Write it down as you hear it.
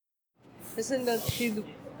Isn't that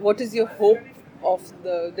what is your hope of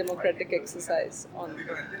the democratic exercise on?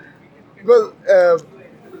 Well,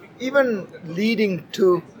 even leading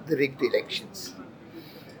to the rigged elections,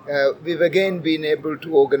 we've again been able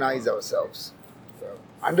to organize ourselves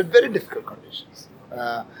under very difficult conditions.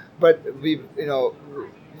 But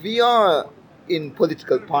we are in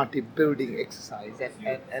political party building exercise,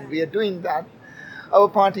 and we are doing that. Our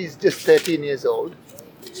party is just 13 years old,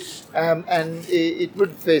 and it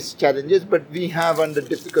would face challenges, but we have, under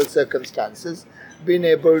difficult circumstances, been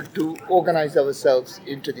able to organize ourselves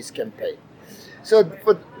into this campaign. So,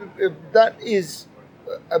 that is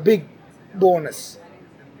a big bonus,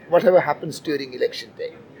 whatever happens during election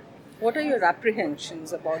day. What are your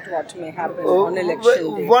apprehensions about what may happen on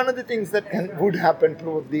election day? One of the things that would happen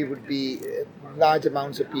probably would be large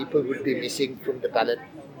amounts of people would be missing from the ballot,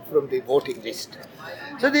 from the voting list.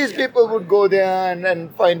 So these people would go there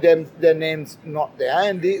and find their names not there,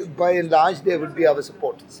 and by and large they would be our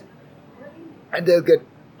supporters, and they'll get,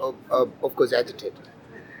 of course, agitated.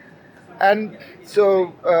 And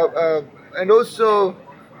so, and also,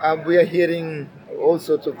 we are hearing all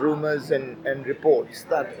sorts of rumors and reports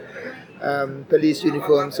that police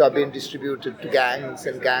uniforms are being distributed to gangs,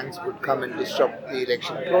 and gangs would come and disrupt the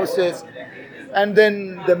election process. And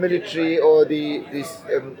then the military or this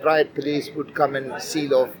riot police would come and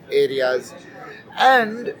seal off areas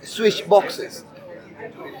and switch boxes.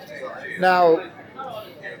 Now,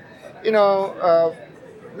 you know,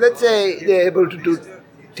 let's say they're able to do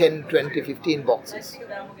 10, 20, 15 boxes.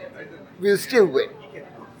 We'll still win.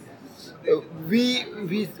 We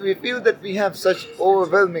feel that we have such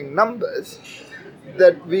overwhelming numbers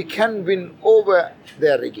that we can win over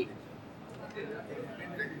their rigging.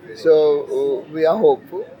 So we are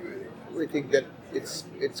hopeful. We think that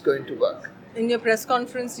it's going to work. In your press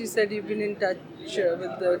conference, you said you've been in touch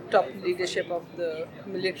with the top leadership of the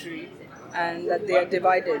military and that they are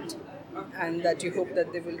divided and that you hope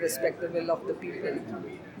that they will respect the will of the people.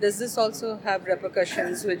 Does this also have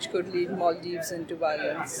repercussions which could lead Maldives into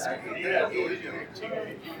violence?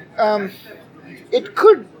 It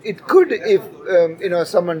could if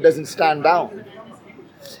someone doesn't stand down.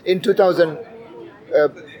 In 2000,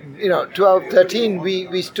 12, 13,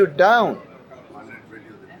 we stood down.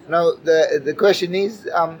 Now the question is,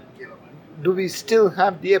 do we still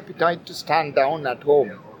have the appetite to stand down at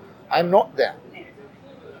home? I'm not there.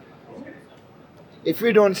 If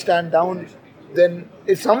we don't stand down, then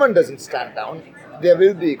if someone doesn't stand down, there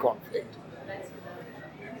will be conflict.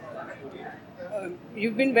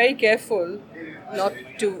 You've been very careful not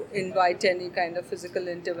to invite any kind of physical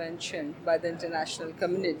intervention by the international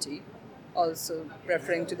community, also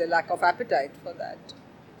referring to the lack of appetite for that.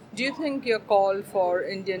 Do you think your call for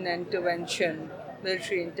Indian intervention,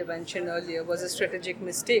 military intervention earlier, was a strategic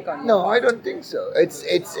mistake on your No, I part? don't think so. It's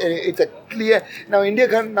a clear. Now India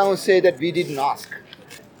can now say that we didn't ask,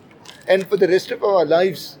 and for the rest of our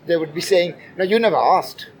lives they would be saying, "No, you never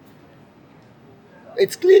asked."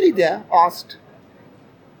 It's clearly there, asked.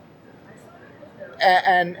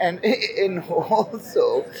 And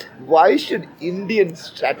also, why should Indian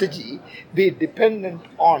strategy be dependent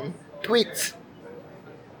on tweets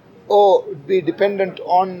or be dependent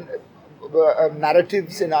on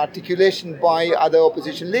narratives and articulation by other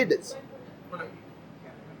opposition leaders?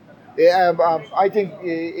 Yeah, I think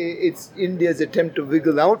it's India's attempt to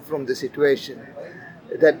wiggle out from the situation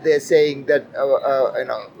that they're saying that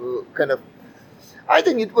kind of. I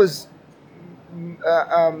think it was. Uh,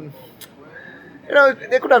 um,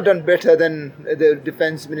 they could have done better than the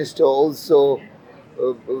defense minister also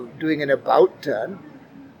doing an about turn.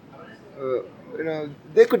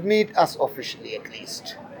 They could meet us officially at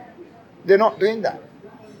least. They're not doing that.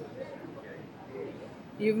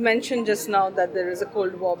 You've mentioned just now that there is a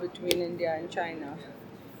Cold War between India and China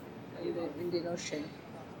in the Indian Ocean.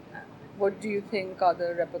 What do you think are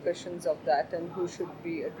the repercussions of that and who should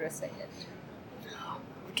be addressing it?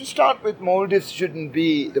 To start with, Maldives shouldn't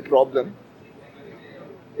be the problem.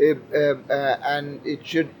 And it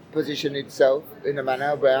should position itself in a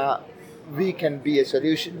manner where we can be a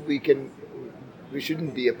solution. We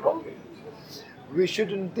shouldn't be a problem. We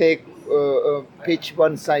shouldn't pitch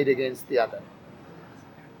one side against the other.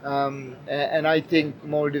 And I think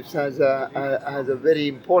Maldives has a very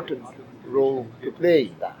important role to play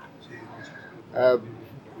in that.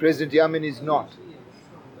 President Yamin is not.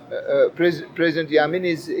 President Yamin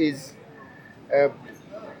is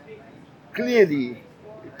clearly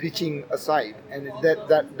pitching aside, and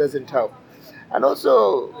that doesn't help. And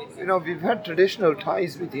also, we've had traditional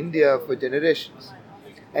ties with India for generations,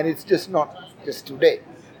 and it's just not just today.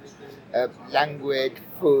 Language,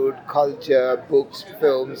 food, culture, books,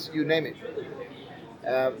 films, you name it.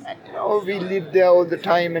 We live there all the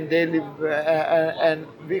time, and they live, and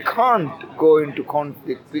we can't go into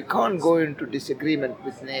conflict. We can't go into disagreement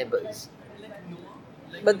with neighbors.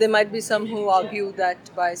 But there might be some who argue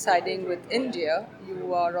that by siding with India,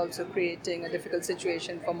 you are also creating a difficult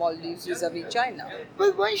situation for Maldives vis-a-vis China.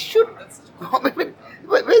 Well, why should? I mean,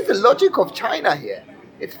 where's the logic of China here?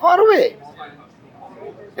 It's far away.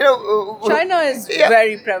 China is yeah.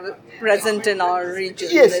 very present in our region.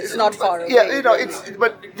 Yes, It's not far away. Yeah,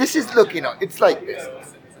 but this is, look, it's like this.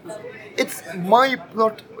 It's my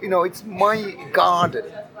plot, it's my garden.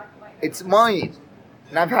 It's mine.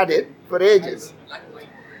 And I've had it for ages.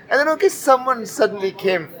 And then, okay, someone suddenly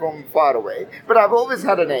came from far away. But I've always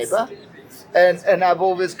had a neighbor. And I've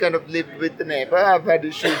always kind of lived with the neighbor. I've had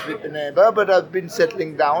issues with the neighbor, but I've been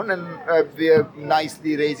settling down, and we are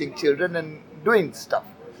nicely raising children and doing stuff.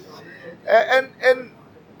 And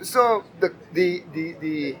so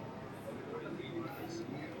the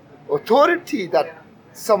authority that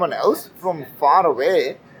someone else from far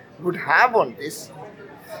away would have on this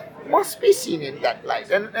must be seen in that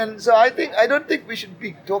light. And so I don't think we should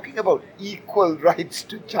be talking about equal rights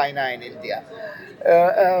to China and India.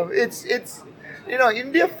 It's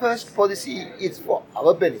India first policy is for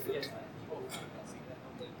our benefit.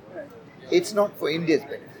 It's not for India's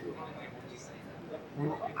benefit.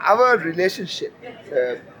 Our relationship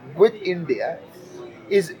with India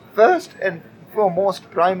is first and foremost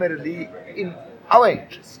primarily in our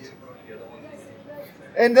interest.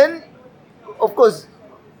 And then, of course,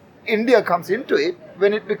 India comes into it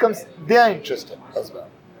when it becomes their interest as well.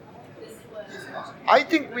 I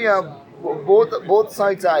think we are both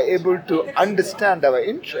sides are able to understand our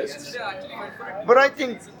interests, but I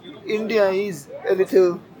think India is a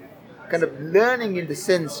little kind of learning in the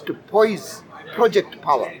sense to poise project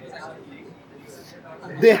power.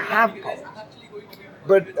 They have power,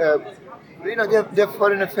 but their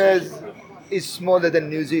foreign affairs is smaller than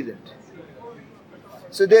New Zealand.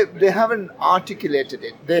 So they haven't articulated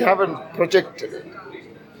it, they haven't projected it.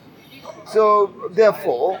 So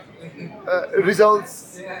therefore,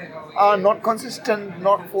 results are not consistent,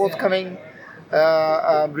 not forthcoming.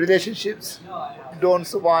 Relationships don't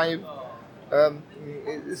survive.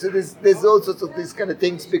 So there's all sorts of these kind of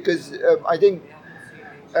things, because I think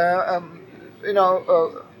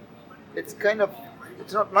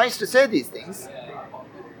it's not nice to say these things,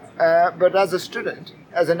 but as a student,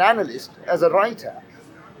 as an analyst, as a writer,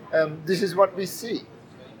 this is what we see.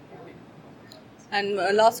 And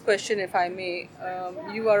last question, if I may.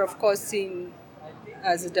 You are, of course, seen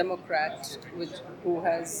as a Democrat who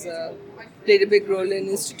has played a big role in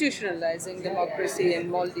institutionalizing democracy in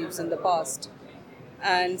Maldives in the past.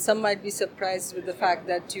 And some might be surprised with the fact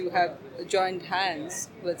that you have joined hands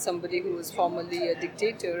with somebody who was formerly a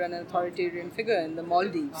dictator and an authoritarian figure in the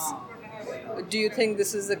Maldives. Do you think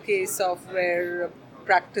this is a case of where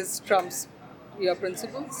practice trumps your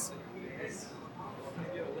principles?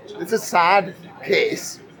 It's a sad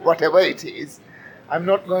case, whatever it is. I'm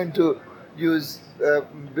not going to use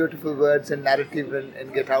beautiful words and narrative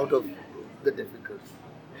and get out of the difficulty.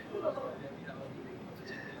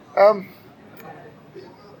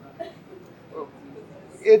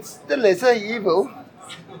 It's the lesser evil.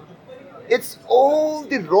 It's all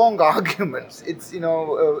the wrong arguments. It's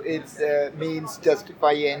means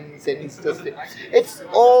justify ends, ends justify. It's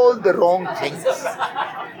all the wrong things.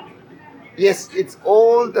 Yes, it's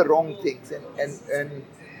all the wrong things, and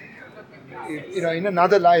in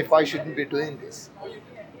another life I shouldn't be doing this.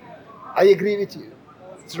 I agree with you.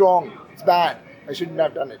 It's wrong. It's bad. I shouldn't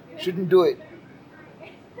have done it. Shouldn't do it.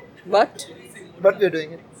 But we're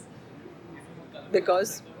doing it.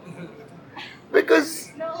 Because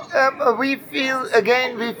we feel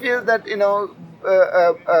that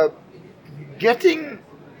getting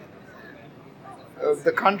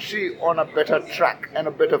the country on a better track and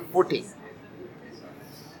a better footing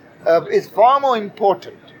is far more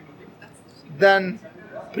important than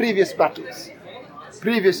previous battles,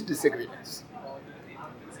 previous disagreements.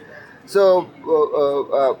 So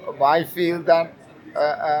I feel that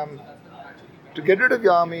to get rid of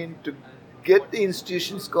Yamin, to get the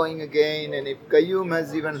institutions going again, and if Qayyum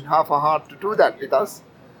has even half a heart to do that with us,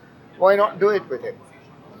 why not do it with him?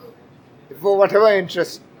 For whatever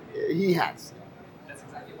interest he has.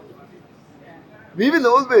 We will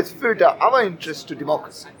always filter our interest to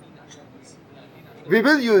democracy. We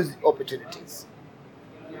will use opportunities.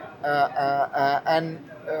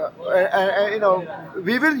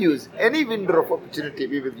 We will use any window of opportunity,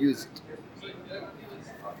 we will use it.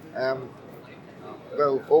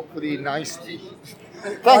 Hopefully nicely.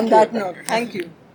 On that note, thank you.